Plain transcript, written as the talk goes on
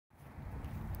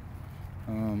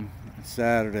It's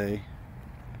Saturday.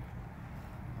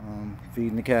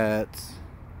 Feeding the cats.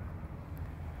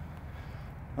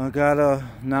 I got a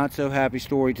not so happy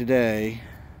story today.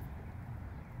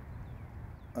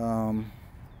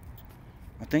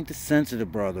 I think the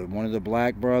sensitive brother, one of the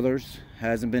black brothers,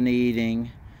 hasn't been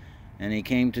eating, and he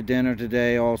came to dinner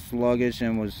today all sluggish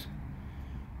and was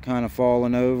kind of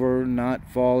falling over, not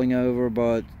falling over,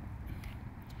 but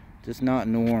just not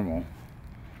normal.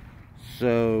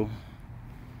 So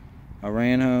I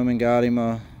ran home and got him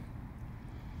a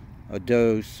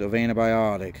dose of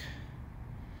antibiotic.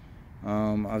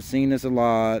 I've seen this a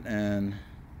lot, and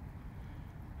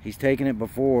he's taken it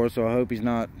before, so I hope he's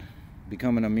not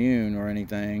becoming immune or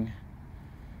anything.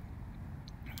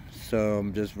 So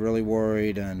I'm just really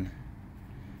worried, and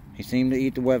he seemed to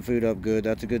eat the wet food up good.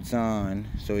 That's a good sign.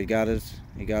 So he got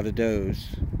a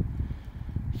dose.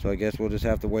 So I guess we'll just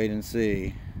have to wait and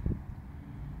see.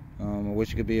 I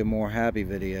wish it could be a more happy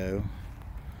video.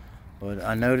 But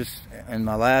I noticed in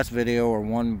my last video, or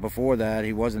one before that,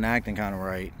 he wasn't acting kind of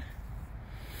right.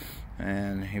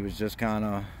 And he was just kind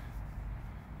of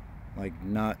like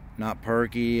not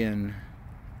perky and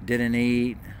didn't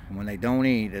eat. And when they don't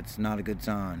eat, it's not a good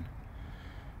sign.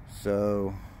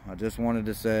 So I just wanted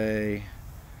to say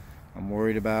I'm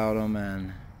worried about him,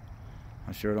 and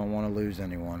I sure don't want to lose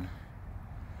anyone.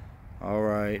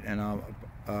 Alright, and I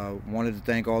wanted to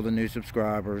thank all the new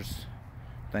subscribers.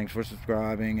 Thanks for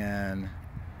subscribing, and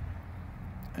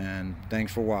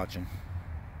thanks for watching.